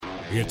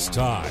It's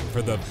time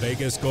for the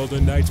Vegas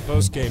Golden Knights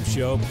postgame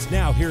show.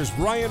 Now here's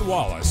Ryan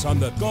Wallace on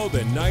the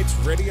Golden Knights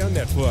Radio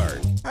Network.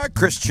 All right,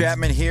 Chris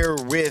Chapman here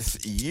with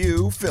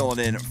you, filling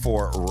in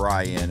for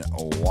Ryan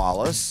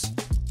Wallace.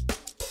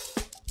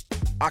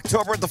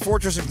 October at the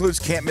Fortress includes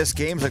can't-miss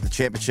games like the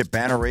championship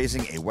banner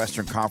raising, a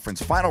Western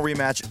Conference final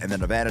rematch, and the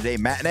Nevada Day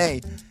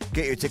matinee.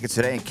 Get your tickets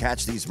today and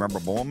catch these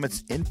memorable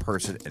moments in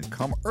person and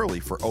come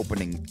early for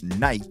opening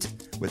night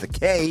with a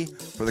K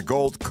for the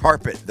gold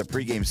carpet, the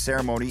pregame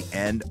ceremony,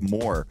 and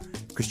more.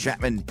 Chris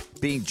Chapman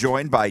being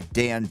joined by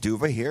Dan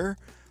Duva here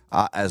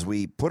as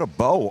we put a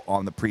bow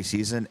on the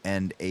preseason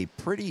and a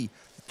pretty,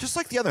 just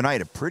like the other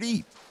night, a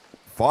pretty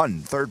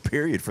fun third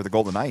period for the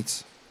Golden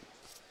Knights.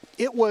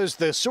 It was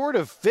the sort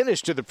of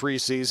finish to the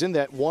preseason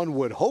that one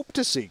would hope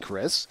to see,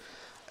 Chris.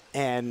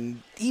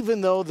 And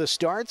even though the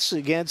starts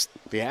against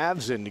the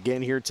Avs, and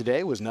again here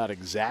today, was not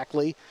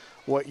exactly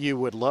what you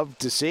would love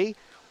to see,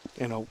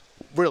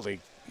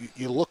 really,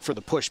 you look for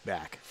the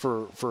pushback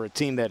for a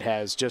team that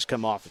has just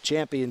come off a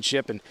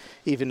championship and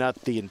even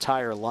not the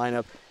entire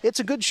lineup. It's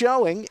a good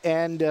showing,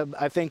 and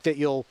I think that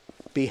you'll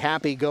be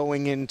happy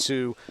going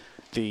into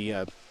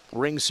the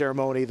ring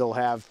ceremony they'll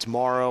have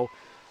tomorrow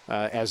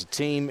as a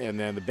team, and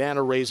then the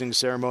banner raising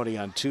ceremony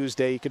on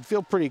Tuesday. You can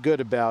feel pretty good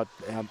about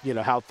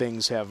how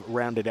things have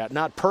rounded out.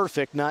 Not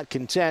perfect, not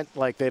content,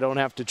 like they don't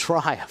have to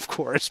try, of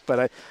course,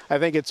 but I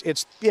think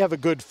it's you have a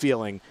good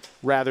feeling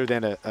rather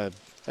than a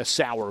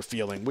sour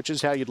feeling, which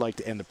is how you'd like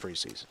to end the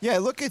preseason. Yeah,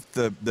 look at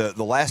the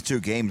last two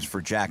games for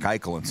Jack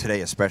Eichel, and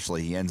today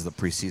especially, he ends the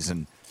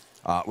preseason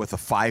with a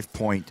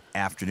 5-point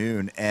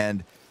afternoon.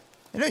 And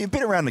you've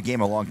been around the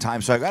game a long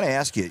time, so I got to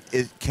ask you: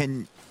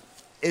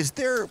 is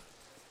there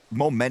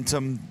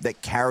momentum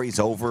that carries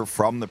over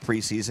from the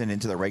preseason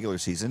into the regular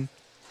season?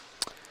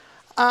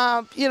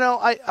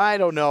 I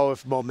don't know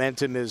if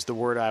momentum is the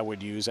word I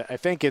would use. I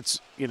think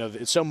it's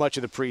so much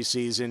of the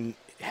preseason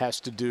has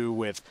to do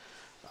with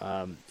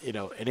an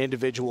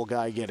individual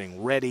guy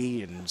getting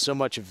ready, and so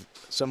much of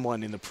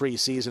someone in the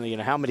preseason,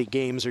 how many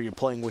games are you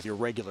playing with your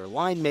regular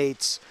line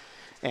mates,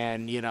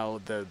 and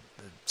the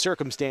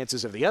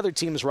circumstances of the other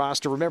team's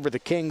roster. Remember the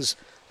Kings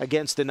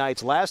against the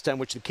Knights last time,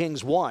 which the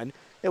Kings won.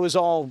 It was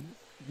all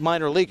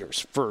minor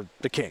leaguers for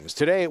the Kings.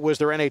 Today it was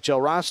their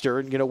NHL roster,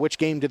 and which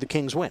game did the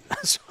Kings win?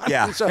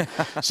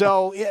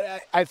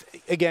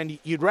 Again,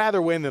 you'd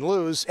rather win than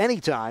lose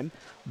anytime,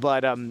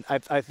 but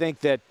I think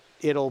that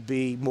it'll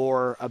be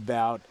more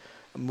about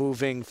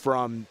moving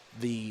from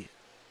the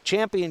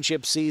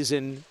championship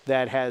season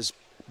that has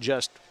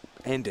just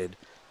ended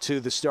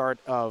to the start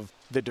of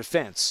the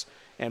defense,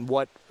 and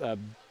what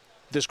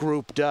this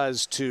group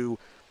does to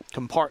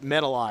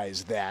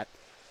compartmentalize that,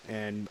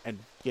 and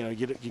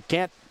you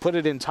can't put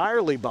it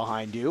entirely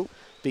behind you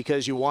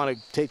because you want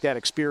to take that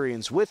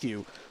experience with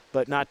you,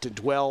 but not to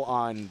dwell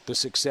on the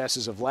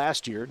successes of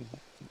last year.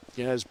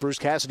 As Bruce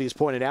Cassidy has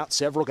pointed out,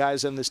 several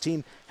guys on this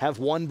team have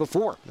won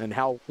before, and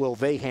how will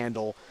they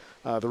handle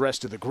the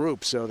rest of the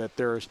group so that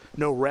there's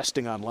no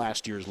resting on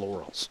last year's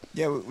laurels?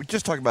 Yeah, we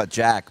just talked about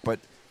Jack, but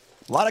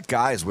a lot of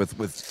guys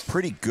with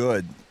pretty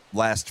good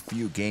last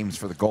few games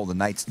for the Golden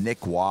Knights.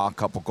 Nick Waugh, a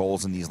couple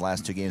goals in these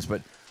last two games,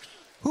 but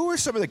who are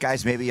some of the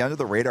guys maybe under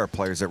the radar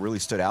players that really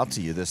stood out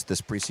to you this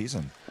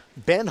preseason?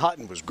 Ben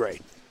Hutton was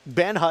great.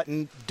 Ben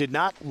Hutton did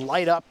not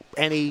light up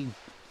any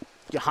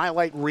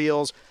highlight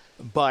reels,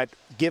 but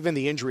given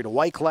the injury to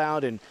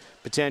Whitecloud and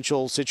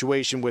potential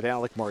situation with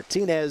Alec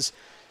Martinez,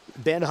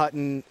 Ben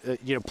Hutton,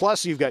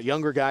 plus you've got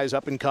younger guys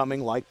up and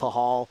coming like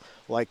Pahal,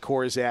 like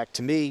Korzak.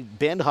 To me,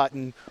 Ben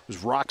Hutton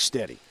was rock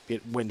steady.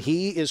 When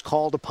he is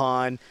called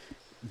upon,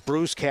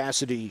 Bruce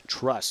Cassidy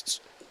trusts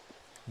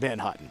Ben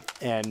Hutton.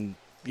 And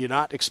you're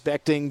not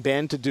expecting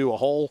Ben to do a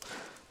whole,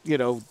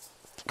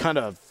 kind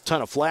of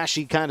ton of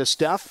flashy kind of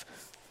stuff,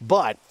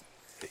 but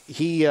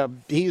he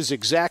is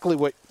exactly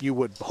what you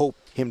would hope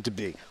him to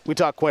be. We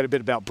talked quite a bit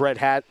about Brett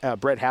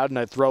Howden.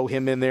 I'd throw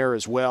him in there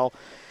as well.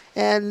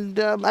 And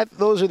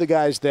those are the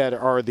guys that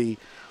are the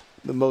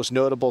most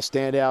notable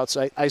standouts.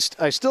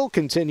 I still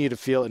continue to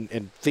feel,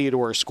 and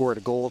Theodore scored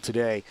a goal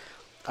today.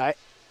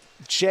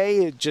 Shea,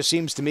 it just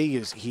seems to me,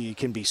 he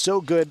can be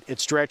so good at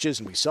stretches,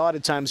 and we saw it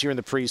at times here in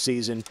the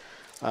preseason.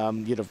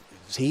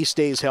 He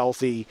stays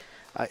healthy.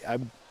 I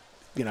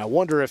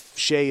wonder if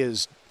Shea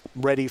is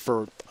ready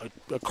for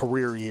a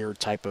career year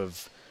type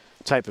of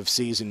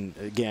season.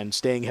 Again,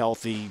 staying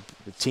healthy,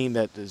 a team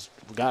that has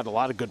got a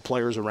lot of good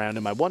players around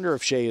him. I wonder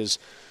if Shea is,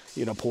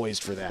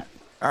 poised for that.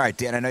 All right,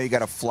 Dan, I know you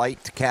got a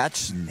flight to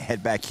catch and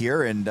head back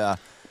here, and I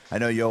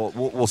know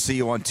we'll see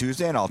you on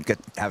Tuesday, and I'll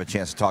have a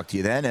chance to talk to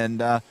you then.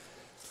 And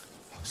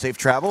safe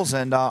travels,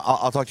 and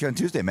I'll talk to you on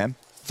Tuesday, man.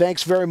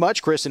 Thanks very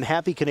much, Chris, and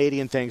happy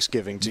Canadian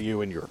Thanksgiving to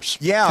you and yours.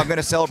 Yeah, I'm going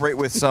to celebrate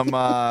with some,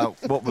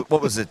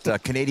 what was it,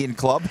 Canadian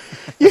Club?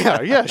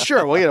 Yeah,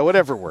 sure. Well,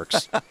 whatever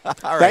works. All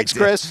right, thanks,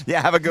 Chris.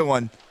 Yeah, have a good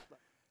one.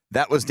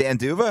 That was Dan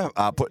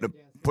Duva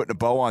putting a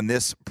bow on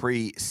this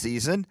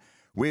preseason.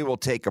 We will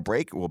take a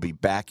break. We'll be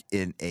back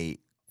in a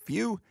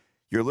few.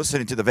 You're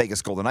listening to the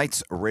Vegas Golden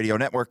Knights Radio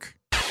Network.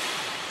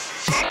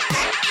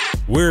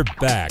 We're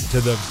back to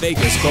the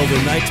Vegas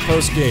Golden Knights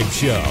postgame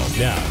show.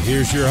 Now,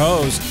 here's your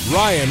host,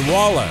 Ryan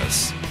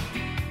Wallace.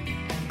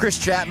 Chris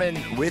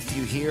Chapman with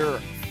you here,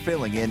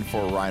 filling in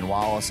for Ryan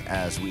Wallace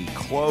as we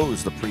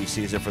close the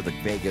preseason for the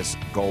Vegas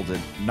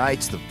Golden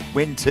Knights. The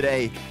win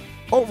today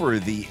over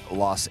the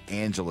Los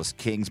Angeles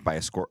Kings by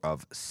a score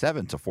of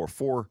 7-4.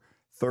 4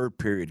 third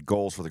period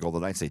goals for the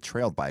Golden Knights. They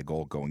trailed by a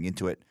goal going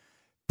into it.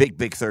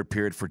 Big third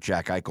period for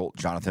Jack Eichel,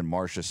 Jonathan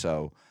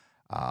Marchessault.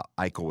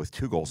 Eichel with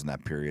 2 goals in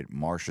that period.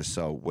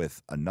 Marchessault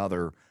with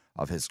another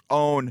of his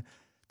own.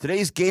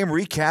 Today's game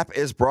recap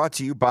is brought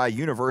to you by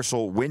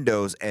Universal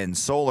Windows and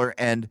Solar.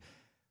 And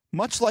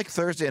much like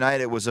Thursday night,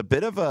 it was a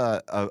bit of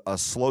a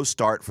slow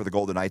start for the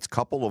Golden Knights.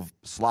 Couple of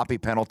sloppy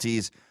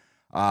penalties,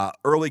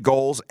 early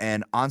goals,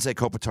 and Anze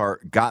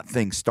Kopitar got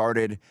things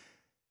started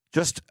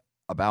just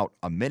about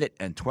a minute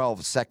and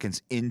 12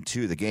 seconds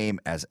into the game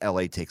as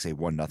LA takes a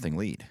 1-0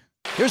 lead.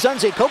 Here's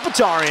Anze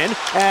Kopitar in,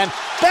 and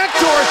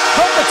backdoor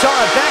Kopitar,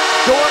 a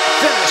backdoor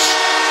finish.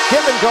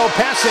 Give and go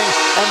passing,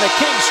 and the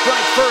Kings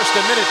strike first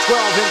a minute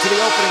 12 into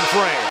the opening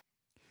frame.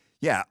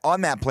 Yeah,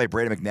 on that play,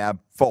 Brady McNabb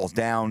falls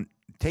down,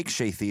 takes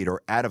Shea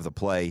Theodore out of the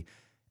play.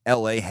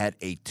 LA had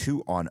a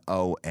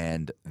 2-0,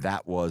 and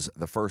that was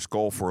the first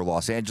goal for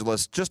Los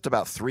Angeles. Just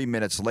about 3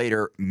 minutes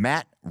later,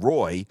 Matt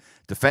Roy,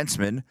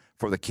 defenseman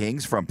for the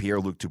Kings from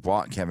Pierre-Luc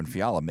Dubois and Kevin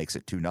Fiala, makes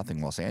it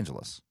 2-0 Los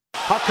Angeles.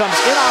 Puck comes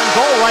in on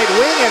goal, right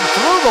wing, and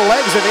through the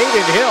legs of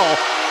Aiden Hill.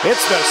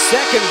 It's the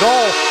second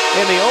goal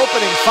in the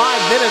opening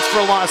 5 minutes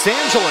for Los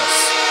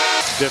Angeles.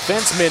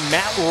 Defenseman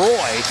Matt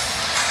Roy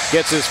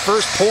gets his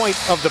first point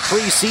of the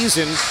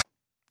preseason.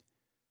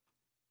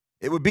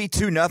 It would be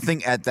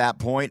 2-0 at that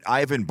point.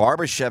 Ivan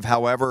Barbashev,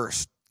 however,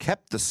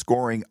 kept the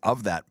scoring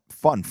of that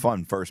fun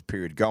first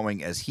period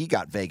going as he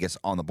got Vegas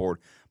on the board.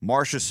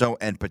 Marchessault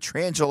and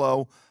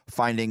Pietrangelo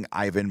finding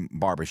Ivan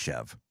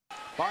Barbashev.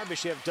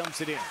 Barbashev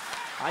dumps it in.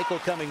 Eichel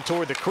coming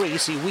toward the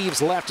crease. He weaves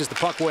left as the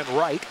puck went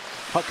right.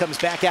 Puck comes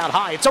back out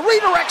high. It's a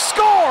redirect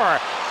score!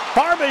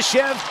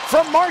 Barbashev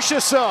from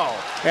Marchessault.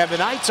 And the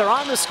Knights are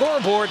on the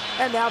scoreboard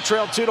and now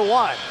trail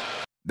 2-1.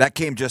 That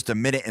came just a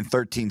minute and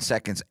 13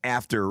 seconds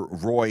after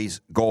Roy's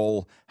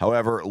goal.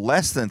 However,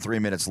 less than 3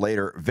 minutes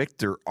later,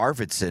 Victor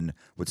Arvidsson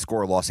would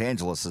score Los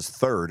Angeles'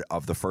 third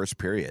of the first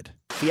period.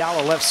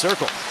 Fiala left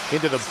circle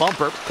into the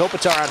bumper.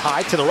 Kopitar out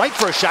high to the right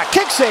for a shot.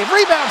 Kick save,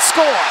 rebound,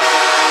 score!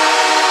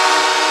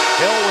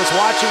 Hill was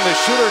watching the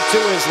shooter to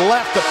his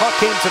left. The puck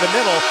came to the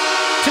middle.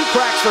 2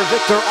 cracks for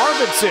Victor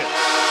Arvidsson.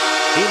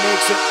 He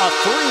makes it a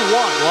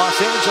 3-1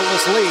 Los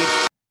Angeles lead.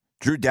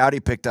 Drew Doughty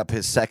picked up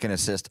his second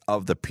assist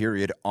of the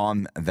period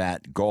on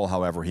that goal.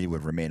 However, he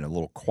would remain a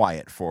little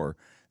quiet for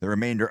the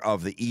remainder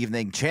of the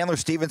evening. Chandler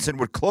Stevenson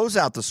would close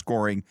out the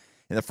scoring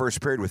in the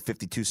first period with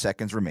 52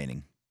 seconds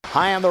remaining.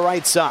 High on the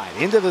right side,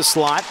 into the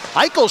slot.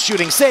 Eichel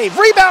shooting save,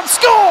 rebound,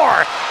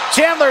 score!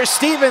 Chandler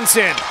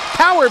Stevenson,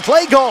 power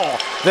play goal.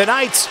 The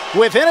Knights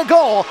within a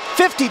goal,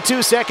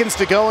 52 seconds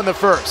to go in the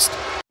first.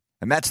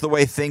 And that's the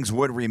way things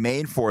would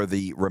remain for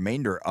the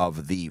remainder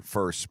of the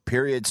first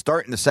period.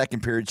 Starting the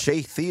second period,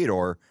 Shea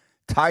Theodore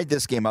tied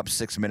this game up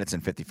 6 minutes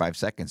and 55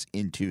 seconds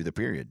into the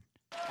period.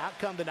 Out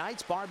come the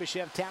Knights.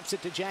 Barbashev taps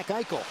it to Jack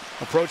Eichel.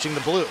 Approaching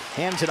the blue.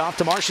 Hands it off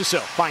to Marchessault.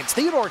 Finds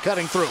Theodore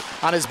cutting through.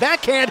 On his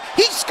backhand,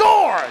 he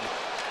scored!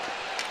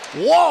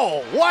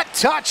 Whoa, what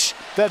touch!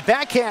 The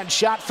backhand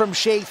shot from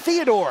Shea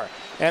Theodore.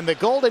 And the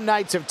Golden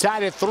Knights have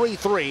tied it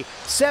 3-3,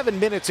 7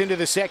 minutes into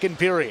the second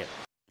period.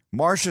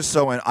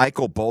 Marchessault and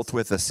Eichel both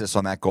with assists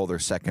on that goal, their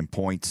second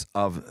points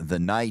of the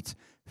night.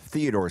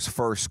 Theodore's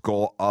first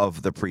goal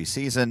of the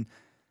preseason.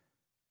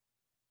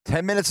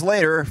 10 minutes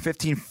later,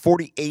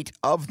 15:48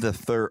 of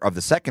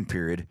the second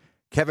period,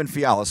 Kevin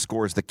Fiala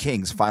scores the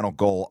Kings' final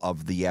goal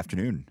of the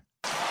afternoon.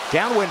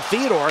 Downwind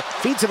Theodore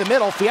feeds to the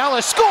middle.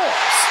 Fiala scores!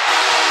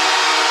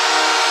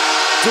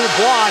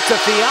 Dubois to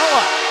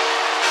Fiala.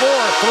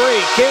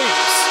 4-3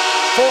 Kings.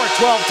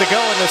 4:12 to go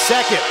in the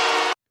second.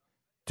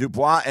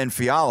 Dubois and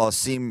Fiala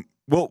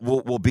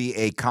will be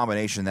a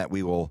combination that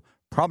we will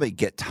probably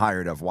get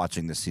tired of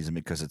watching this season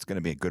because it's going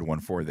to be a good one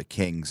for the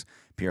Kings.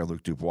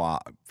 Pierre-Luc Dubois,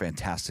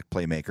 fantastic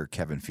playmaker.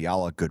 Kevin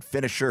Fiala, good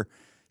finisher.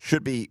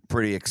 Should be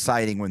pretty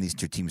exciting when these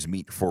two teams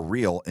meet for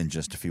real in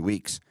just a few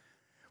weeks.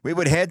 We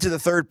would head to the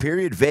third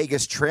period.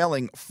 Vegas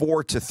trailing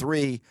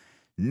 4-3.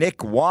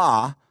 Nick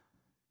Waugh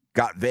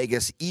got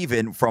Vegas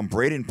even from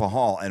Braden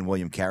Pahal and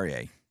William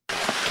Carrier.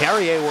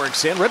 Carrier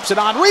works in, rips it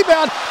on,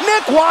 rebound.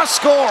 Nick Waugh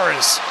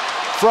scores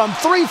from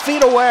 3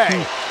 feet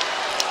away.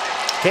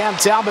 Cam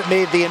Talbot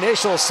made the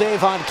initial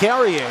save on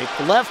Carrier.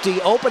 Lefty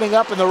opening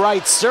up in the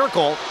right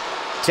circle.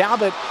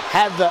 Talbot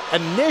had the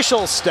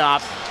initial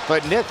stop,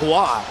 but Nick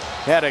Waugh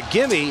had a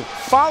gimme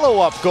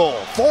follow-up goal.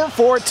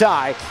 4-4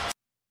 tie.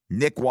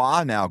 Nick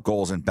Waugh now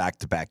goals in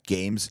back-to-back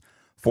games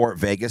for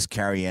Vegas.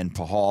 Carrier and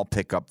Pahal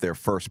pick up their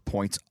first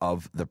points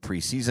of the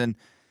preseason.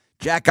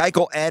 Jack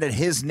Eichel added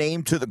his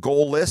name to the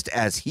goal list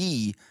as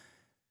he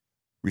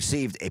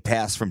received a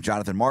pass from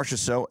Jonathan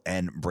Marchessault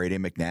and Brady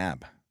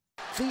McNabb.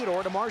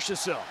 Theodore to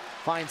Marchessault.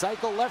 Finds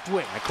Eichel left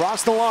wing,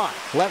 across the line.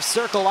 Left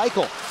circle,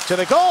 Eichel to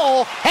the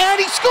goal, and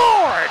he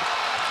scored!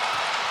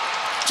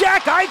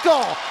 Jack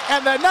Eichel,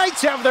 and the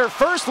Knights have their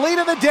first lead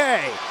of the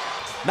day.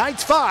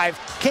 Knights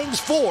 5, Kings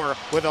 4,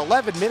 with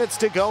 11 minutes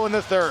to go in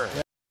the third.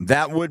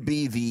 That would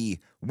be the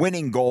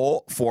winning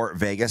goal for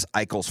Vegas,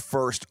 Eichel's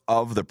first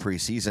of the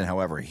preseason.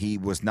 However, he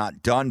was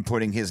not done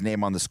putting his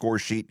name on the score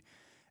sheet,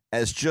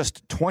 as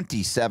just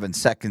 27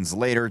 seconds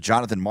later,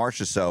 Jonathan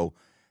Marchessault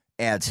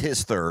adds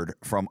his third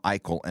from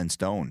Eichel and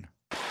Stone.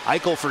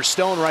 Eichel for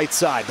Stone, right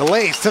side.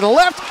 Delays to the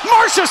left.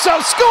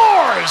 Marchessault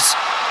scores!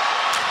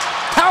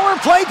 Power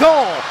play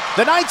goal.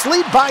 The Knights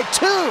lead by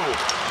 2.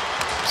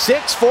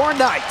 6-4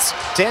 Knights.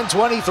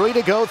 10:23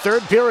 to go,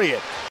 third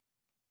period.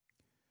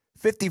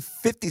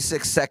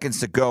 56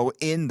 seconds to go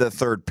in the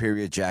third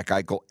period. Jack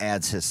Eichel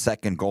adds his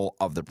second goal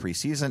of the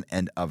preseason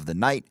and of the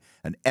night,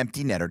 an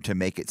empty netter to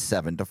make it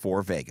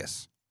 7-4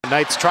 Vegas. The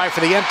Knights try for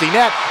the empty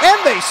net,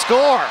 and they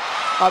score.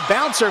 A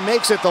bouncer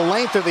makes it the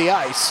length of the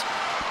ice.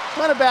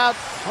 Went about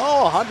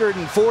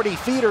 140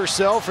 feet or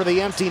so for the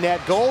empty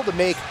net goal to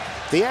make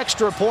the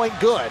extra point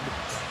good.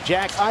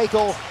 Jack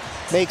Eichel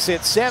makes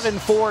it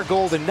 7-4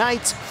 Golden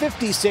Knights,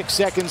 56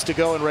 seconds to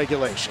go in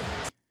regulation.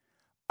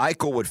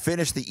 Eichel would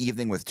finish the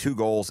evening with 2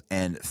 goals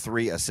and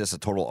 3 assists, a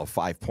total of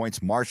 5 points.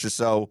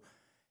 Marchessault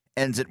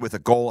ends it with a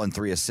goal and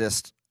 3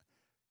 assists.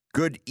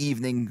 Good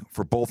evening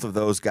for both of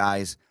those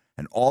guys,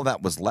 and all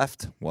that was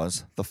left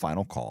was the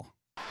final call.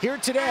 Here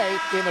today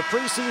in the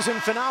preseason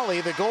finale,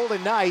 the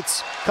Golden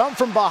Knights come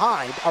from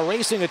behind,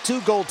 erasing a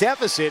 2-goal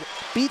deficit,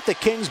 beat the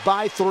Kings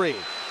by 3.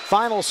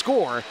 Final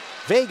score,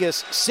 Vegas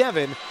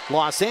 7,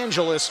 Los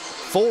Angeles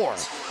 4.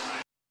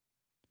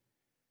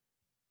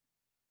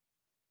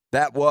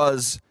 That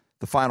was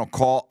the final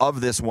call of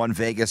this one.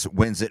 Vegas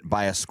wins it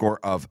by a score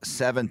of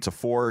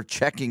 7-4.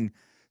 Checking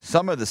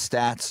some of the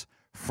stats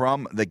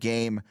from the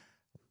game.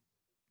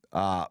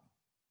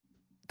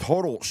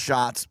 Total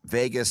shots,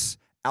 Vegas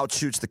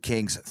outshoots the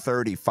Kings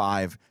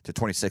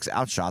 35-26.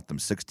 Outshot them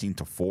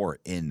 16-4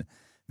 in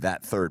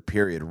that third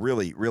period.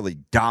 Really, really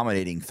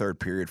dominating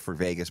third period for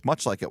Vegas,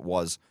 much like it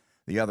was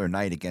the other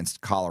night against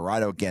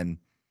Colorado. Again,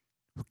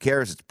 who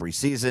cares? It's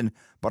preseason,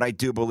 but I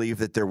do believe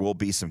that there will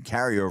be some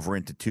carryover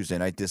into Tuesday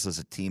night. This is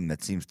a team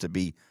that seems to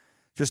be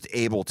just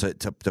able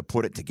to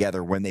put it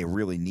together when they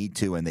really need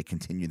to, and they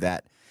continue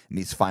that in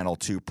these final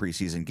 2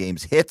 preseason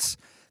games. Hits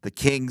the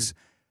Kings,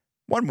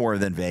 1 more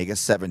than Vegas,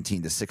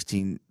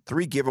 17-16.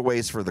 3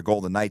 giveaways for the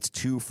Golden Knights,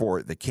 2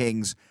 for the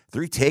Kings.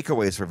 3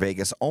 takeaways for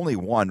Vegas, only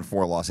 1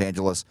 for Los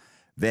Angeles.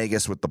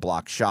 Vegas with the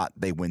block shot,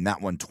 they win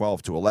that one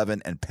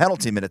 12-11. And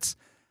penalty minutes,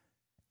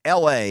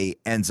 LA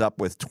ends up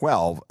with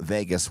 12,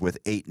 Vegas with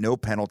 8. No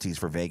penalties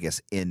for Vegas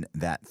in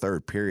that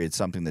third period,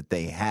 something that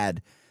they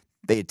had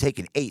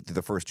taken 8 through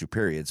the first 2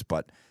 periods,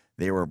 but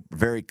they were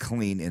very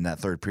clean in that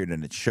third period,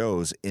 and it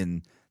shows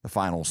in the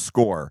final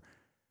score.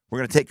 We're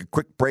going to take a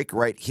quick break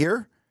right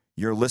here.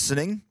 You're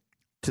listening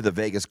to the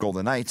Vegas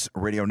Golden Knights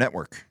Radio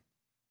Network.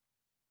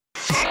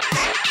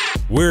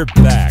 We're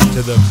back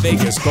to the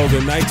Vegas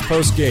Golden Knights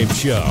postgame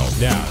show.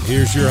 Now,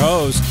 here's your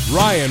host,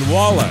 Ryan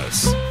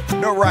Wallace.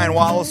 No Ryan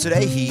Wallace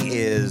today. He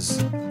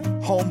is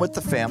home with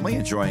the family,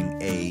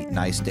 enjoying a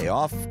nice day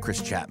off.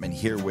 Chris Chapman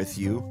here with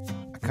you.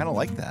 I kind of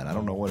like that. I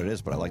don't know what it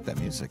is, but I like that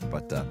music.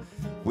 But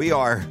we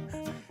are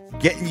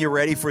getting you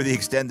ready for the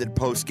extended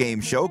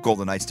postgame show.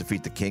 Golden Knights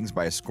defeat the Kings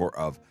by a score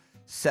of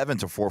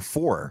 7-4.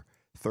 4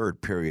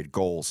 third period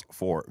goals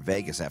for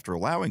Vegas after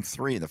allowing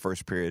 3 in the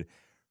first period.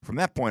 From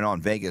that point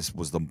on, Vegas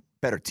was the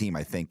better team,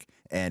 I think,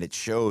 and it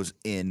shows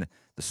in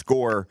the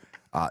score.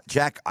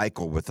 Jack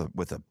Eichel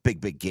with a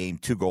big game,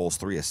 2 goals,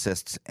 3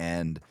 assists,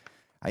 and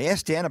I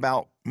asked Dan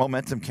about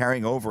momentum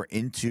carrying over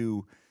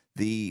into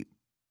the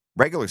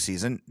regular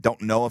season.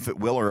 Don't know if it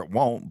will or it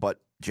won't, but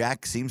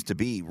Jack seems to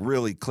be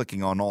really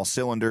clicking on all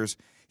cylinders.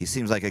 He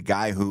seems like a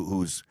guy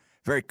who's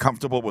very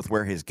comfortable with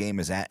where his game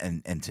is at,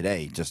 and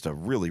today, just a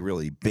really,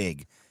 really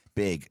big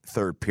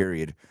third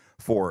period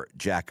for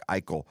Jack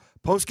Eichel.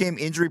 Post-game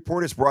injury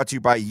report is brought to you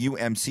by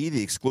UMC,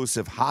 the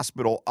exclusive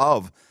hospital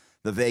of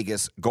the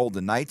Vegas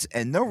Golden Knights,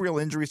 and no real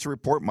injuries to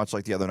report, much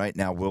like the other night.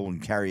 Now, Will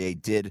and Carrier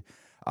did,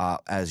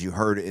 as you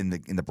heard in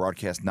the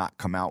broadcast, not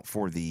come out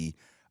for the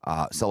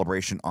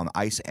celebration on the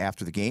ice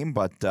after the game,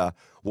 but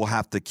we'll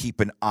have to keep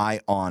an eye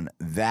on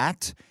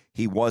that.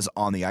 He was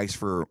on the ice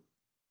for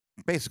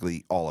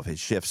basically all of his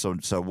shifts,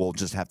 so we'll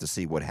just have to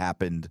see what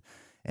happened,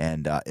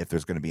 and if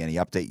there's going to be any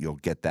update, you'll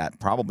get that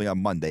probably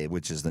on Monday,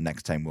 which is the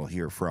next time we'll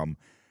hear from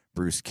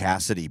Bruce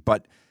Cassidy.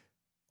 But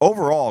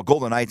overall,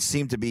 Golden Knights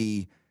seem to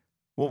be,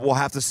 we'll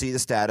have to see the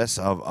status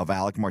of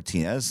Alec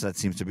Martinez. That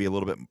seems to be a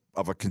little bit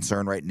of a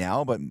concern right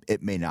now, but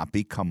it may not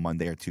be come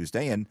Monday or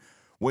Tuesday. And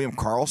William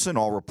Karlsson,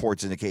 all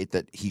reports indicate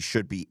that he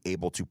should be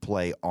able to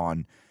play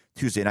on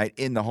Tuesday night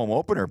in the home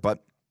opener.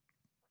 But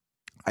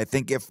I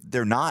think if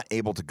they're not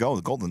able to go,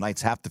 the Golden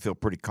Knights have to feel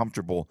pretty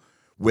comfortable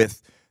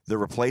with the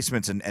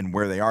replacements and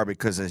where they are,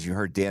 because as you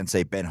heard Dan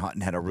say, Ben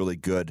Hutton had a really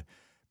good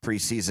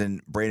preseason.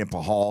 Braden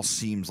Pahal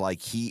seems like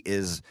he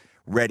is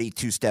ready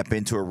to step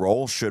into a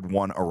role should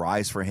one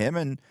arise for him.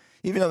 And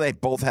even though they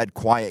both had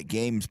quiet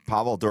games,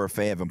 Pavel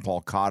Dorofeyev and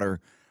Paul Cotter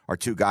are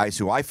two guys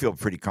who I feel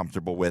pretty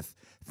comfortable with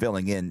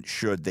filling in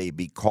should they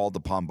be called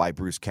upon by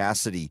Bruce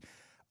Cassidy.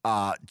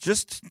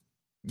 It's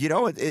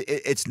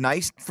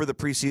nice for the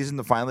preseason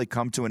to finally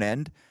come to an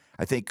end.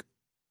 I think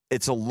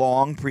it's a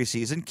long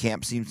preseason.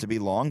 Camp seems to be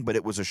long, but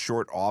it was a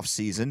short off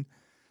season.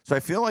 So I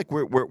feel like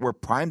we're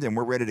primed and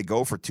we're ready to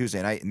go for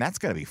Tuesday night, and that's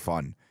going to be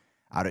fun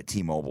out at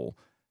T-Mobile.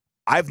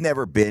 I've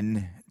never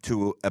been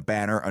to a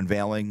banner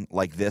unveiling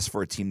like this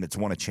for a team that's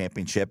won a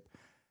championship.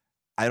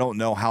 I don't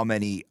know how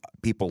many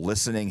people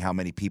listening, how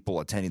many people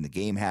attending the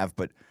game have,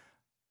 but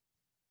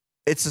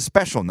it's a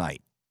special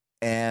night.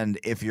 And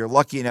if you're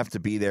lucky enough to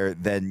be there,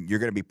 then you're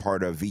going to be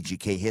part of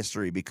VGK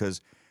history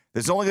because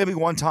there's only going to be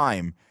one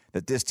time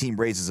that this team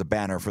raises a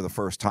banner for the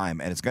first time,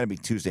 and it's going to be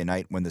Tuesday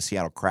night when the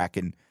Seattle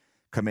Kraken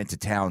come into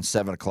town,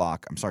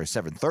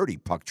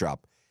 7:30 puck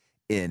drop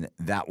in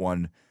that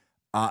one.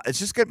 It's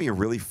just going to be a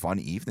really fun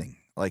evening.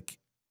 Like,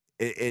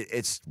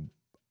 it's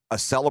a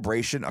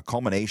celebration, a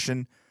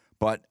culmination,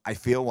 but I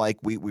feel like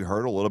we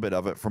heard a little bit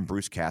of it from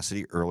Bruce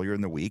Cassidy earlier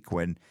in the week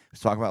when he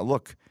was talking about,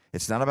 look,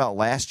 it's not about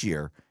last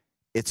year,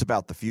 it's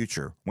about the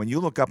future. When you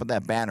look up at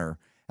that banner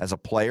as a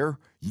player,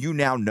 you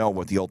now know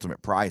what the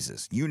ultimate prize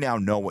is. You now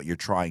know what you're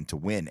trying to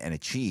win and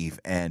achieve,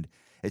 and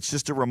it's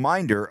just a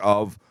reminder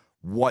of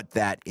what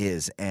that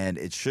is, and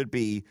it should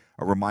be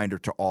a reminder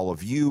to all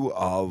of you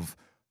of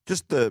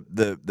just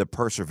the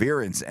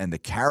perseverance and the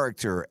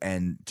character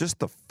and just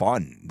the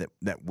fun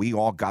that we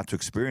all got to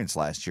experience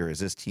last year as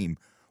this team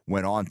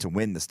went on to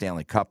win the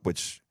Stanley Cup.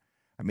 Which,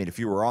 I mean, if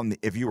you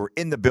were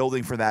in the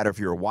building for that, or if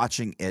you were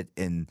watching it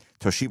in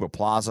Toshiba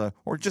Plaza,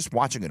 or just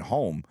watching at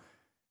home,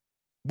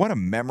 what a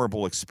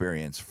memorable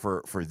experience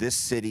for this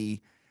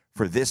city,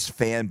 for this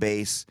fan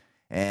base.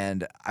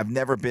 And I've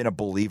never been a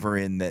believer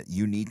in that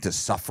you need to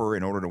suffer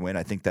in order to win.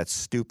 I think that's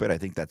stupid. I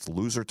think that's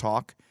loser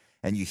talk.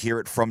 And you hear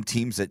it from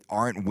teams that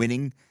aren't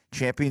winning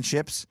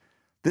championships.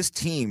 This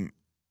team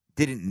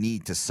didn't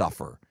need to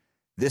suffer.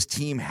 This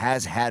team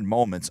has had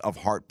moments of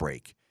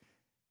heartbreak.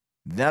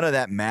 None of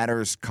that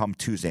matters come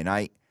Tuesday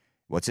night.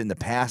 What's in the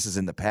past is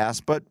in the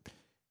past, but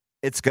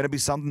it's going to be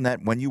something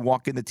that when you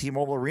walk in the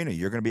T-Mobile Arena,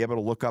 you're going to be able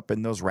to look up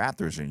in those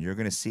rafters, and you're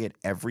going to see it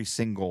every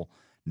single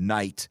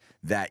night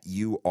that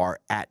you are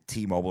at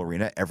T-Mobile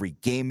Arena. Every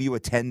game you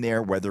attend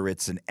there, whether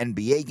it's an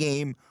NBA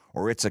game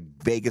or it's a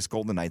Vegas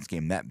Golden Knights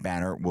game, that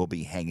banner will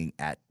be hanging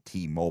at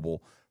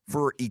T-Mobile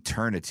for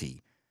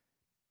eternity.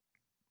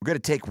 We're going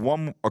to take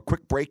a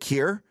quick break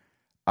here,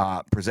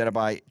 presented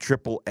by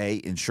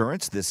AAA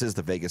Insurance. This is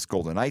the Vegas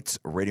Golden Knights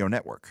Radio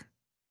Network.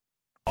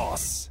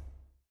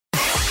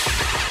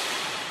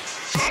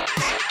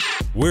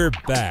 We're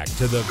back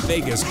to the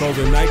Vegas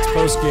Golden Knights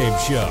postgame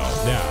show.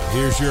 Now,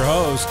 here's your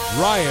host,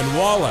 Ryan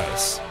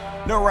Wallace.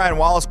 No, Ryan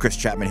Wallace, Chris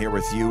Chapman here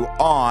with you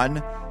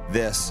on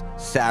this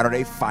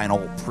Saturday final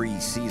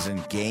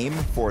preseason game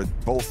for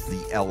both the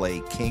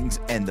LA Kings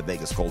and the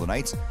Vegas Golden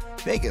Knights.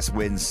 Vegas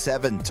wins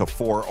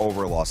 7-4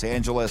 over Los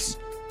Angeles.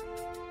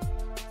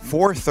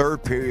 4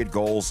 third-period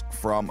goals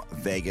from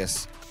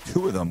Vegas,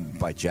 2 of them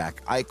by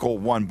Jack Eichel,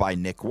 1 by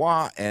Nick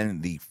Waugh,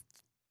 and the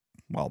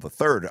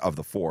third of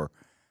the 4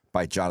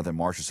 by Jonathan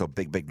Marchessault.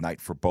 Big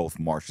night for both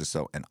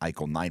Marchessault and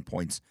Eichel, 9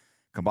 points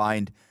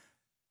combined.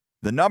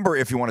 The number,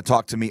 if you want to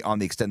talk to me on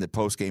the extended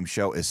postgame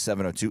show, is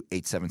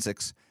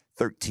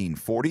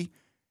 702-876-1340.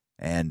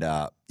 And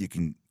you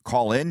can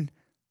call in,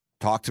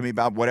 talk to me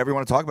about whatever you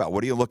want to talk about.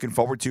 What are you looking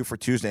forward to for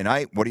Tuesday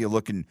night? What are you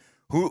looking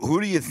 – who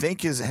do you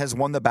think has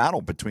won the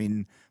battle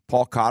between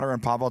Paul Cotter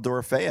and Pavel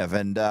Dorofeyev?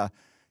 And,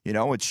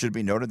 it should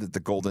be noted that the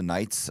Golden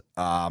Knights,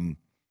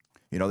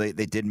 they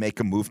did make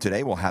a move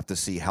today. We'll have to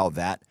see how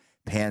that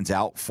pans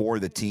out for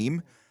the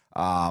team.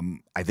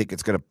 I think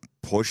it's going to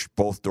push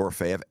both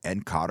Dorofeyev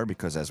and Cotter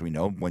because, as we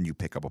know, when you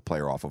pick up a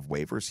player off of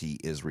waivers, he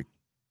is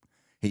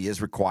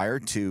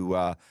required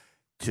to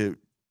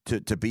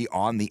be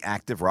on the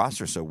active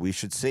roster. So we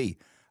should see.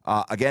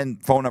 Again,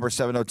 phone number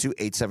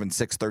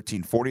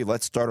 702-876-1340.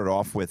 Let's start it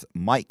off with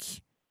Mike.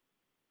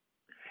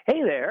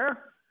 Hey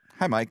there.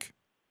 Hi, Mike.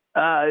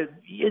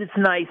 It's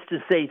nice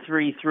to say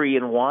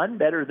 3-3-1,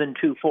 better than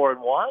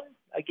 2-4-1.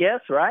 I guess,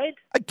 right?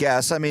 I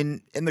guess. I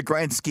mean, in the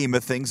grand scheme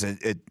of things,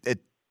 it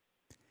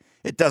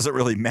doesn't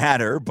really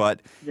matter.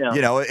 But,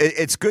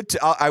 it's good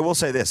to – I will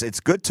say this. It's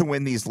good to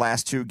win these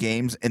last 2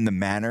 games in the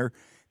manner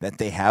that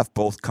they have,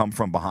 both come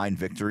from behind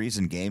victories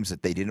in games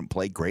that they didn't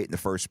play great in the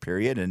first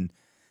period, and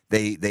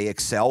they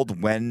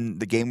excelled when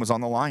the game was on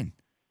the line.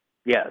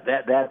 Yeah,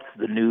 that's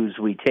the news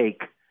we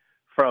take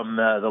from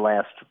the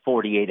last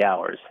 48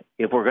 hours.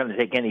 If we're going to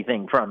take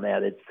anything from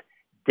that, it's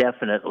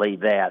definitely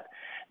that.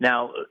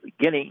 Now,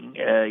 getting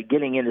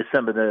into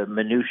some of the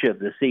minutia of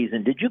the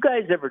season, did you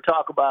guys ever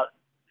talk about,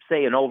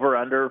 say, an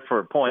over-under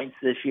for points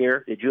this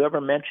year? Did you ever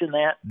mention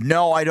that?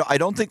 No, I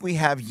don't think we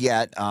have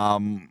yet.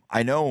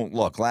 I know,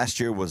 look,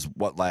 last year was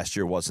what last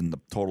year was in the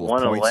total of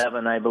 111,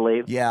 points. I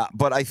believe. Yeah,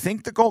 but I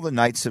think the Golden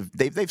Knights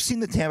they've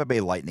seen the Tampa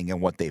Bay Lightning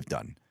and what they've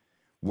done,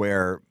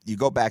 where you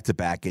go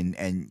back-to-back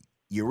and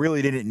you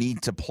really didn't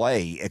need to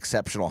play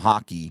exceptional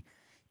hockey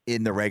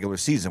in the regular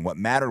season. What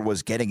mattered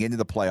was getting into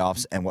the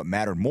playoffs, and what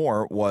mattered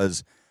more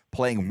was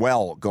playing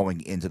well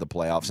going into the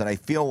playoffs. And I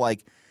feel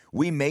like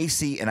we may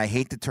see, and I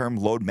hate the term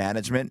load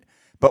management,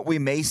 but we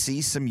may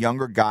see some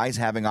younger guys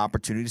having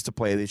opportunities to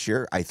play this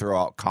year. I throw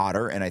out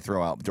Cotter and I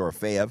throw out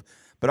Dorofeyev,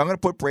 but I'm going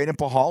to put Braden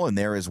Pahal in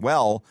there as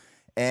well.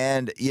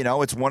 And,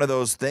 it's one of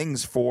those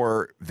things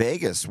for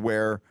Vegas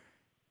where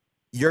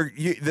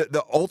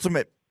the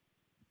ultimate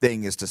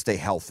thing is to stay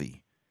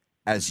healthy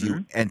as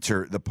you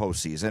enter the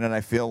postseason. And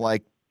I feel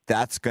like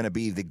that's going to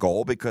be the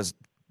goal because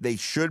they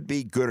should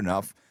be good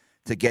enough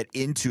to get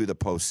into the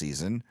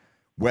postseason,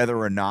 whether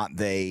or not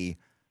they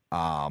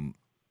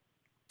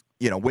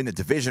win the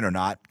division or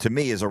not, to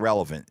me is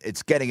irrelevant.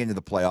 It's getting into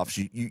the playoffs.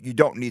 You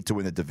don't need to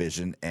win the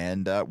division,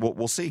 and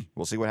we'll see.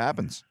 We'll see what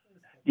happens.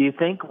 Do you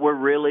think we're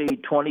really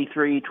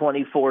 23,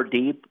 24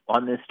 deep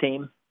on this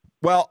team?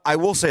 Well, I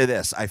will say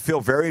this. I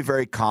feel very,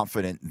 very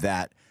confident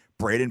that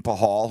Braden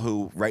Pahal,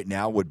 who right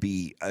now would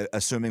be,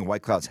 assuming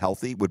White Cloud's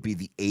healthy, would be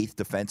the 8th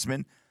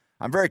defenseman.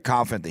 I'm very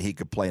confident that he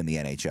could play in the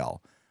NHL.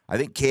 I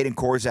think Caden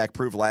Korczak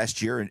proved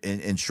last year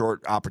in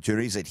short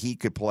opportunities that he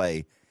could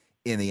play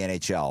in the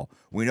NHL.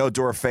 We know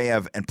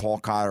Dorofeyev and Paul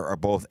Cotter are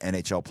both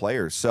NHL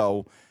players,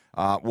 so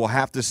we'll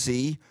have to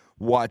see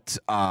what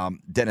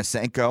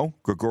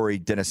Grigory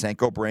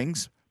Denisenko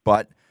brings.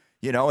 But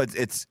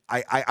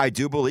I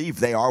do believe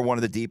they are one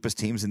of the deepest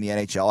teams in the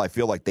NHL. I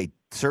feel like they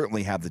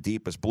certainly have the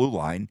deepest blue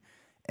line,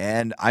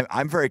 and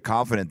I'm very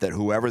confident that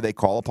whoever they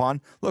call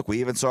upon. Look, we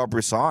even saw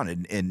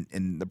Brisson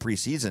in the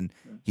preseason.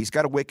 He's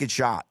got a wicked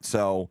shot,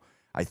 so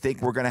I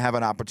think we're going to have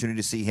an opportunity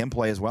to see him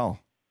play as well.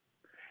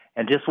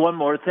 And just one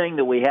more thing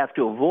that we have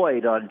to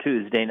avoid on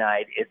Tuesday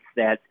night, it's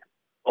that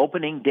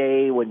opening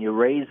day when you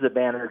raise the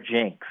banner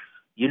jinx.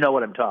 You know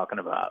what I'm talking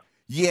about.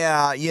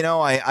 Yeah,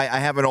 I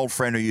have an old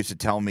friend who used to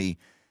tell me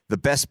the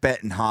best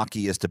bet in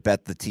hockey is to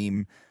bet the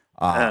team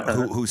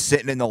who's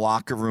sitting in the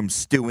locker room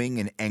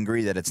stewing and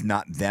angry that it's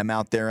not them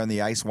out there on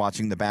the ice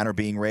watching the banner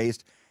being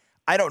raised.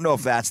 I don't know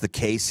if that's the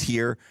case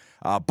here.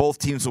 Both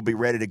teams will be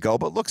ready to go,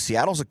 but look,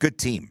 Seattle's a good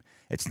team.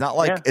 It's not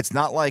like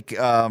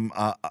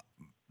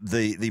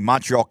the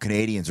Montreal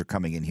Canadiens are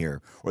coming in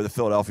here or the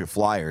Philadelphia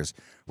Flyers.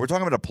 We're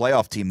talking about a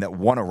playoff team that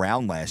won a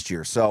round last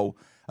year. So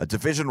a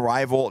division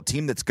rival, a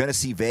team that's going to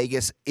see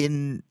Vegas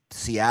in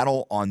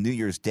Seattle on New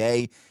Year's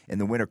Day in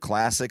the Winter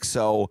Classic.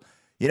 So,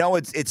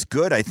 it's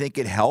good. I think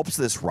it helps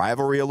this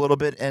rivalry a little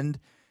bit. And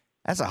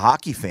as a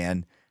hockey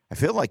fan, I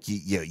feel like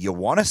you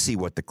want to see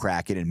what the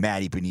Kraken and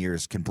Matty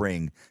Beniers can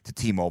bring to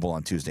T-Mobile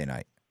on Tuesday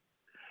night.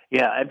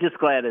 Yeah, I'm just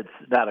glad it's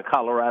not a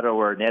Colorado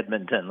or an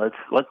Edmonton.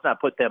 Let's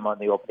not put them on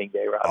the opening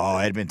day roster. Oh,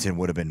 Edmonton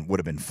would have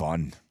been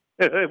fun.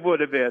 It would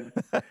have been,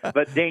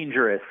 but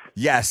dangerous.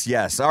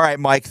 Yes. All right,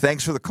 Mike.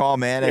 Thanks for the call,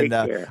 man. Take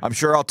care. I'm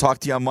sure I'll talk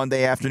to you on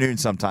Monday afternoon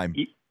sometime.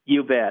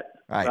 You bet.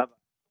 All right. Bye-bye.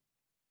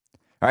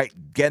 All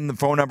right, getting the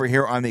phone number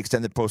here on the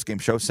extended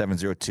postgame show,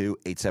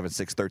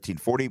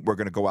 702-876-1340. We're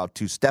going to go out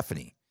to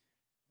Stephanie.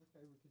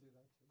 All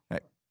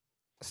right.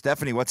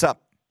 Stephanie, what's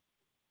up?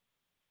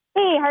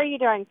 Hey, how are you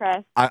doing,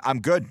 Chris?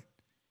 I'm good.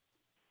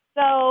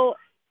 So,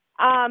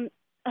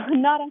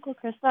 not Uncle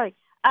Chris, sorry.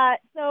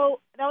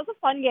 So that was a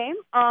fun game.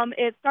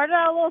 It started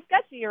out a little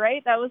sketchy,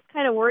 right? That was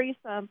kind of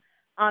worrisome.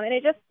 And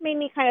it just made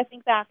me kind of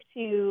think back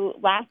to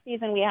last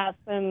season. We had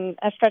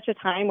a stretch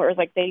of time where it was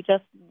like they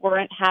just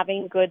weren't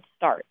having good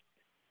starts.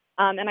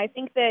 And I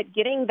think that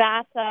getting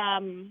that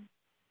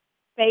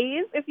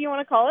phase, if you want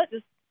to call it,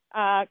 just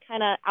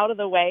kind of out of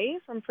the way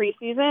from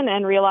preseason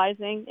and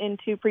realizing in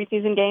 2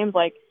 preseason games,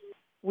 like,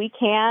 we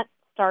can't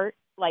start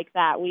like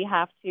that. We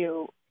have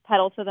to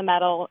pedal to the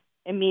metal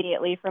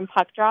immediately from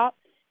puck drop,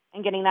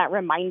 and getting that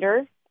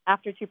reminder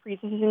after 2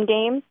 preseason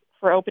games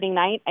for opening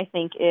night, I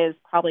think, is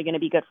probably going to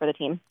be good for the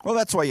team. Well,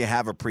 that's why you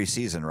have a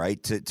preseason,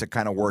 right? To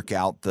kind of work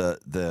out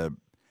the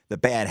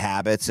bad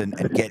habits and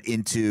get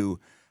into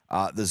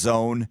the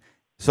zone,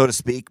 so to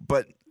speak.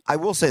 But I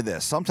will say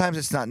this. Sometimes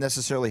it's not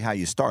necessarily how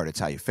you start. It's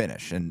how you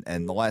finish. And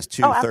the last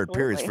 2 third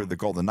periods for the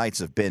Golden Knights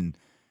have been,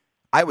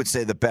 I would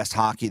say, the best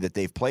hockey that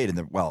they've played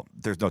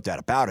there's no doubt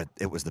about it.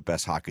 It was the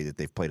best hockey that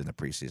they've played in the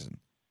preseason.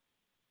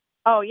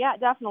 Oh, yeah,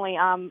 definitely.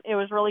 It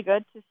was really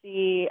good to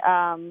see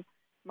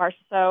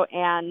Marchessault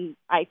and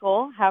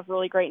Eichel have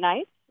really great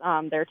nights.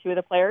 They're 2 of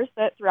the players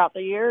that throughout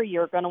the year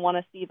you're going to want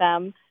to see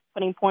them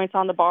putting points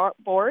on the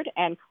board,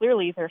 and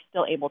clearly they're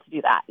still able to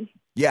do that.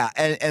 Yeah,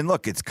 and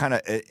look, it's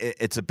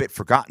it's a bit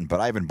forgotten, but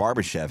Ivan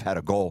Barbashev had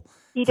a goal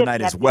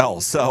tonight as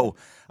well. So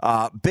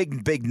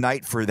big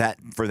night for that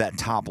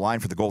top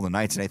line for the Golden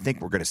Knights, and I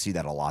think we're going to see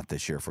that a lot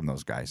this year from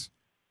those guys.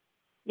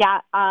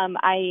 Yeah,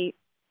 I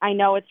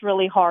know it's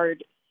really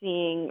hard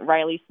seeing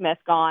Riley Smith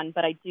gone,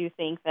 but I do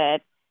think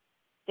that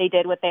they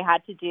did what they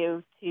had to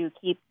do to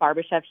keep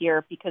Barbashev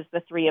here because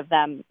the 3 of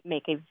them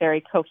make a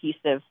very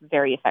cohesive,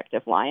 very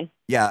effective line.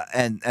 Yeah,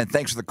 and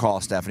thanks for the call,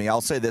 Stephanie.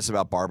 I'll say this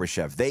about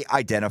Barbashev. They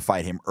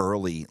identified him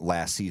early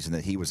last season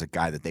that he was a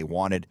guy that they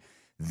wanted.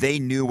 They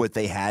knew what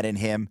they had in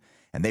him,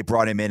 and they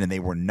brought him in, and they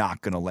were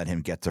not going to let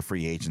him get to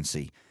free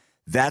agency.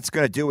 that's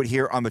going to do it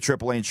here on the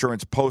AAA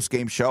Insurance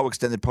postgame show.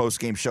 Extended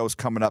postgame shows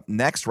coming up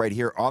next right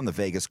here on the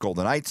Vegas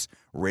Golden Knights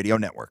Radio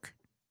Network.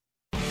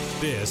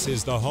 This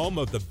is the home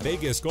of the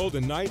Vegas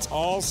Golden Knights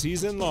all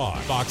season long.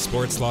 Fox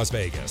Sports Las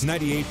Vegas,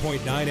 98.9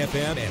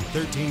 FM and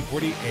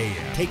 1340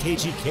 AM.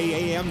 KKGK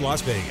AM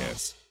Las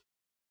Vegas.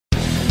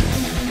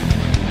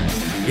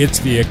 It's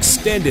the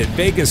extended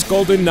Vegas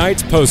Golden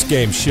Knights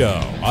postgame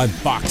show on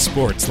Fox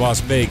Sports Las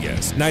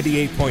Vegas,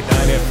 98.9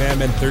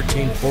 FM and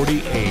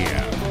 1340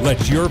 AM.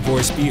 Let your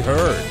voice be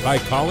heard by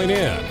calling in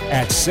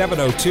at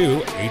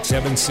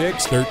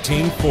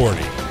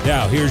 702-876-1340.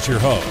 Now here's your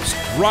host,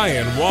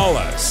 Ryan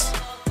Wallace.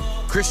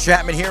 Chris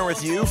Chapman here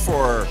with you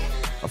for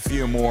a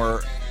few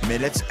more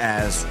minutes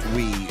as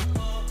we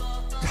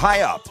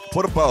tie up,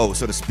 put a bow,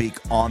 so to speak,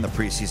 on the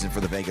preseason for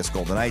the Vegas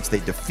Golden Knights.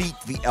 They defeat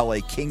the LA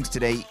Kings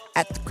today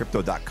at the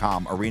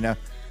Crypto.com Arena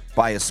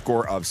by a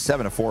score of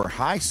 7-4.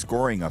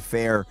 High-scoring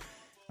affair,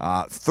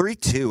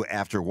 3-2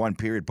 after one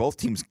period. Both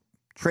teams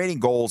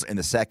trading goals in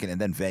the second, and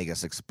then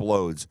Vegas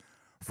explodes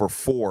for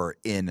 4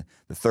 in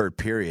the third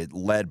period,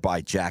 led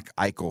by Jack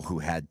Eichel, who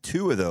had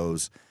 2 of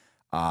those.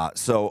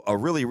 So a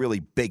really,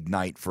 really big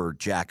night for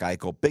Jack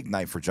Eichel. Big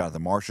night for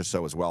Jonathan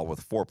Marchessault as well with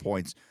 4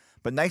 points.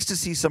 But nice to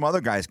see some other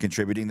guys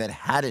contributing that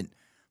hadn't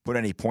put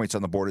any points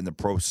on the board in the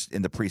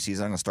preseason.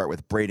 I'm going to start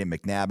with Braden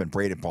McNabb and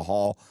Braden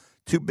Pahal,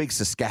 2 big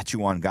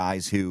Saskatchewan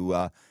guys who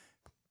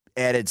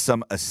added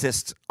some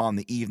assists on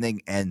the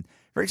evening, and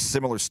very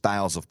similar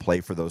styles of play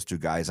for those 2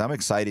 guys. I'm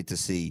excited to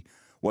see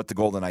what the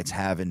Golden Knights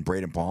have in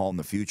Braden Pahal in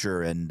the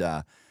future, and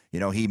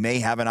he may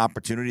have an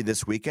opportunity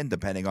this weekend,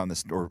 depending on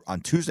or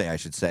on Tuesday, I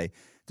should say,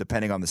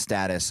 depending on the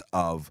status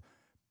of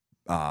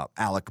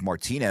Alec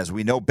Martinez.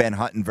 We know Ben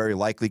Hutton very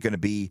likely going to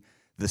be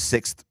the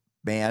 6th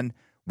man.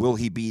 Will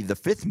he be the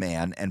 5th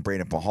man and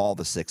Braden Pahal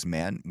the 6th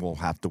man? We'll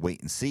have to wait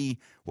and see.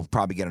 We'll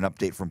probably get an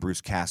update from Bruce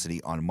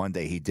Cassidy on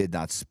Monday. He did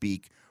not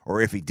speak, or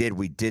if he did,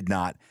 we did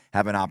not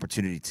have an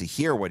opportunity to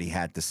hear what he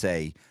had to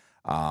say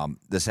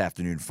this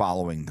afternoon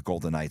following the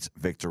Golden Knights'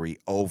 victory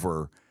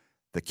over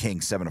the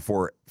Kings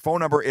 7-4. Phone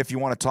number, if you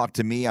want to talk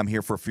to me, I'm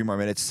here for a few more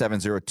minutes,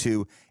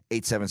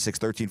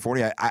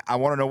 702-876-1340. I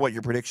want to know what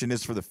your prediction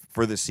is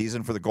for this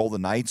season for the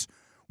Golden Knights,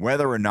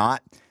 whether or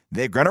not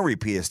they're going to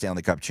repeat as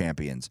Stanley Cup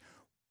champions.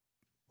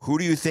 Who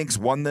do you think's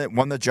won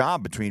the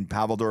job between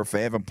Pavel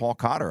Dorofeyev and Paul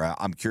Cotter?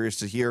 I'm curious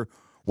to hear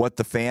what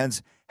the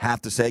fans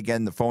have to say.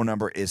 Again, the phone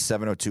number is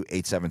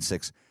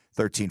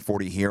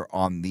 702-876-1340 here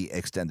on the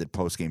extended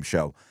postgame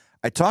show.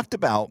 I talked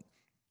about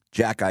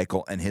Jack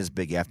Eichel and his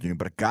big afternoon,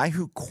 but a guy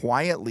who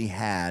quietly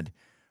had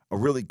a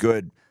really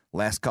good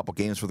last couple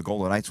games for the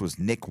Golden Knights was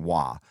Nick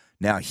Waugh.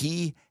 Now,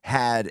 he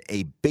had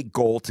a big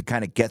goal to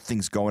kind of get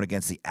things going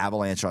against the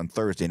Avalanche on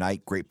Thursday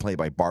night. Great play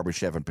by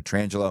Barbashev and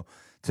Pietrangelo.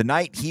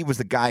 Tonight, he was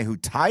the guy who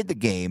tied the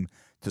game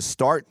to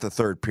start the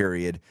third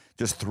period,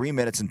 just 3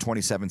 minutes and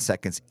 27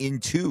 seconds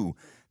into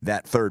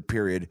that third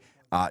period.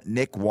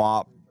 Nick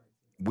Waugh,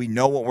 we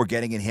know what we're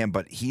getting in him,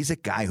 but he's a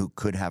guy who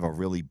could have a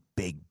really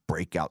big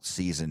breakout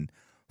season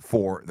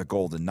for the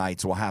Golden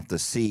Knights. We'll have to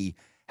see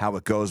how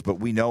it goes, but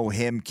we know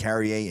him,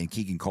 Carrier, and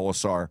Keegan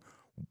Colasar,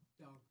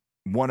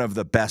 one of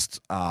the best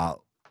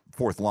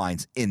fourth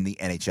lines in the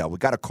NHL. We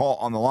got a call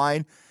on the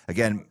line.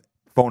 Again,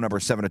 phone number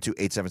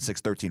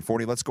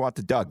 702-876-1340. Let's go out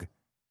to Doug.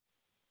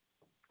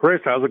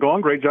 Chris, how's it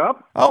going? Great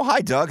job. Oh,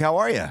 hi, Doug. How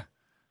are you?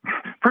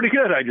 Pretty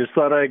good. I just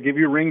thought I'd give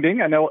you a ring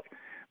ding. I know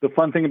the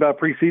fun thing about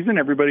preseason,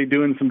 everybody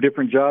doing some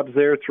different jobs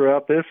there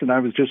throughout this, and I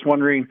was just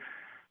wondering,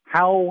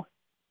 how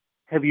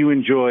have you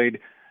enjoyed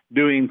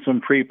doing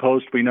some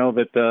pre-post? We know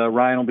that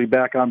Ryan will be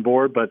back on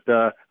board, but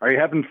are you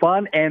having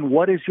fun? And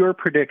what is your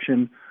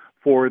prediction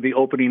for the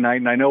opening night?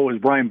 And I know it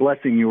was Brian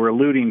Blessing you were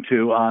alluding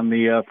to on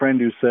the friend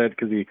who said,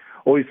 because he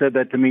always said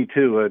that to me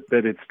too,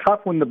 that it's tough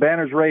when the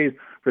banner's raised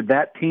for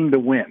that team to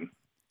win.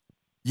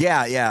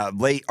 Yeah.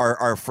 Late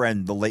our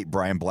friend, the late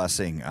Brian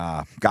Blessing,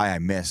 guy I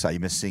miss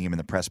seeing him in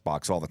the press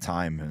box all the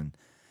time,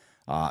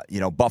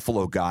 and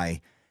Buffalo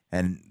guy,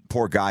 and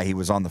poor guy, he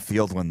was on the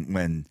field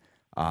when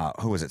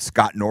who was it?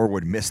 Scott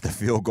Norwood missed the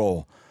field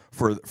goal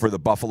for the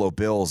Buffalo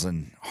Bills,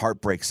 and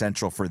heartbreak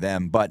central for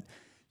them. But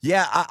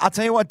yeah, I'll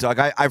tell you what, Doug,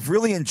 I've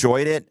really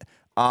enjoyed it.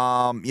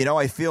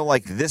 I feel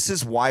like this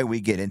is why we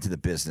get into the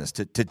business,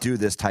 to do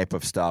this type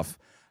of stuff.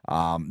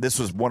 This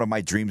was one of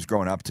my dreams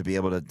growing up, to be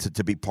able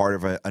to be part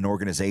of an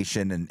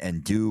organization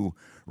and do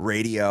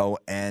radio.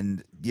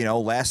 And,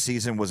 last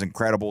season was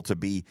incredible to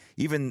be,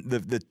 even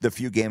the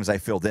few games I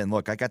filled in.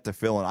 Look, I got to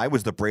fill in. I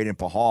was the Braden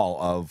Pahal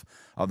of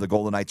the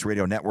Golden Knights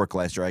Radio Network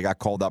last year. I got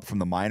called up from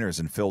the minors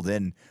and filled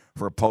in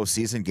for a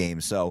postseason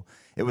game. So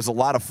it was a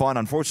lot of fun.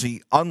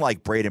 Unfortunately,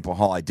 unlike Braden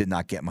Pahal, I did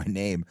not get my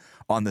name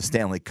on the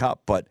Stanley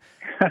Cup, but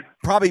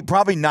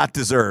probably not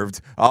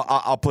deserved.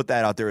 I'll put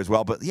that out there as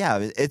well. But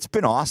yeah, it's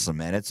been awesome,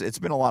 man. It's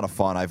been a lot of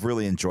fun. I've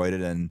really enjoyed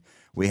it, and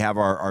we have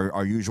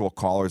our usual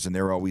callers, and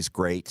they're always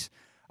great.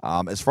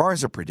 As far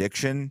as a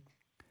prediction,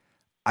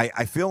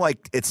 I feel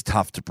like it's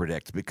tough to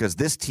predict because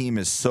this team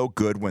is so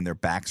good when their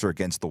backs are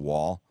against the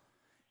wall.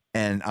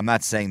 And I'm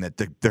not saying that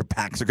their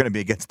backs are going to be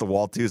against the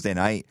wall Tuesday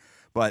night,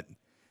 but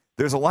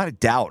there's a lot of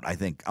doubt, I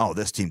think, oh,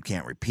 this team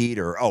can't repeat,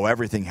 or, oh,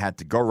 everything had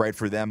to go right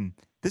for them.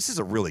 This is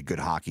a really good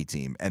hockey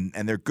team, and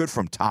they're good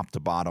from top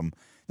to bottom.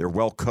 They're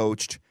well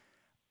coached.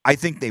 I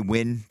think they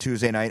win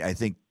Tuesday night. I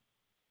think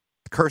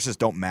curses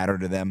don't matter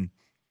to them.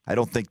 I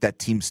don't think that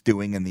team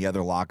stewing in the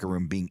other locker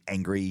room, being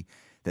angry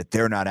that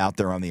they're not out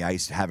there on the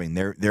ice having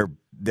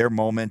their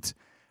moment.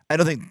 I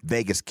don't think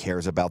Vegas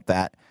cares about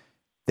that.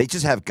 They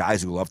just have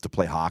guys who love to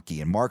play hockey,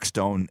 and Mark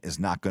Stone is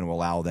not going to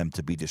allow them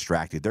to be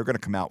distracted. They're going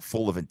to come out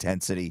full of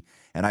intensity,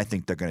 and I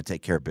think they're going to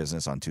take care of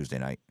business on Tuesday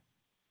night.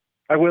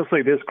 I will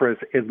say this, Chris.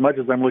 As much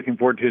as I'm looking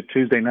forward to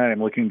Tuesday night,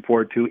 I'm looking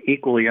forward to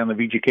equally on the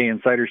VGK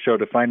Insider Show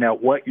to find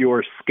out what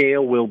your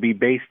scale will be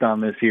based on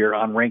this year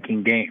on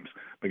ranking games.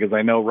 Because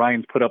I know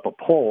Ryan's put up a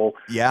poll,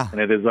 and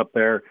it is up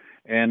there.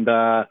 And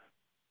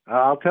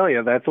I'll tell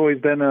you, that's always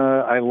been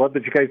I love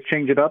that you guys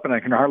change it up, and I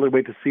can hardly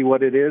wait to see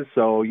what it is.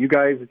 So you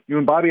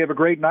and Bobby have a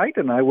great night,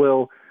 and I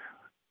will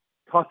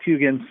talk to you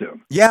again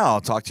soon. Yeah,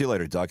 I'll talk to you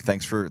later, Doug.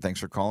 Thanks for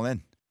calling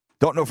in.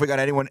 Don't know if we got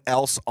anyone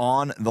else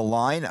on the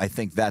line. I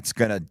think that's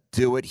going to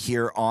do it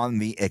here on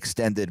the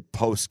extended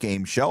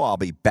post-game show. I'll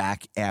be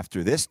back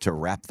after this to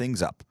wrap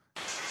things up.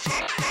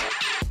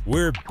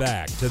 We're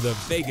back to the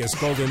Vegas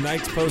Golden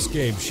Knights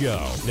postgame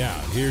show. Now,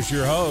 here's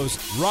your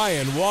host,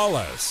 Ryan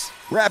Wallace.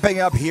 Wrapping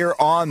up here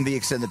on the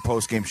extended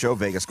postgame show,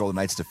 Vegas Golden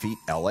Knights defeat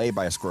LA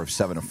by a score of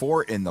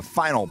 7-4 in the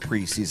final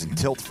preseason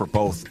tilt for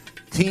both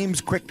teams.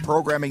 Quick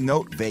programming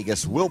note,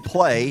 Vegas will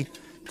play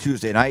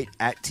Tuesday night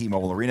at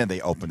T-Mobile Arena.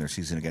 They open their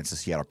season against the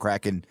Seattle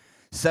Kraken.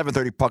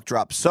 7:30 puck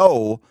drop,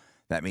 so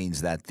that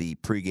means that the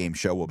pregame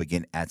show will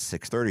begin at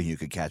 6:30. You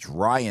could catch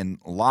Ryan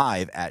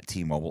live at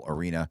T-Mobile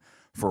Arena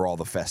for all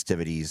the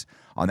festivities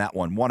on that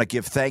one. Want to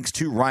give thanks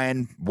to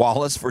Ryan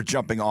Wallace for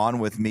jumping on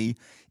with me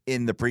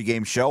in the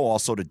pregame show.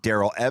 Also to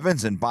Daryl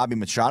Evans and Bobby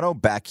Machado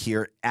back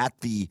here at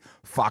the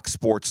Fox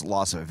Sports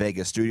Las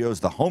Vegas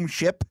studios, the home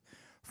ship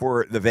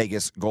for the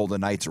Vegas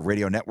Golden Knights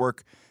radio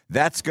network.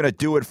 That's going to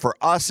do it for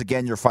us.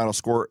 Again, your final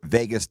score,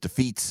 Vegas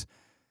defeats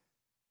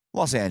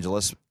Los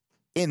Angeles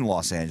in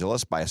Los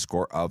Angeles by a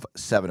score of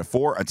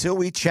 7-4. Until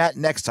we chat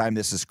next time,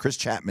 this is Chris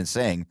Chapman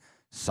saying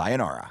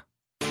sayonara.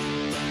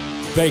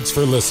 Thanks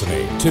for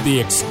listening to the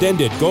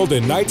extended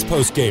Golden Knights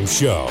postgame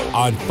show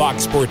on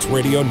Fox Sports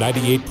Radio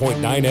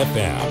 98.9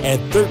 FM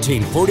and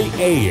 1340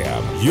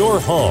 AM. Your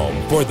home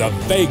for the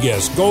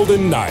Vegas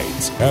Golden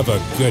Knights. Have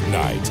a good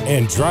night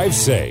and drive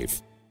safe.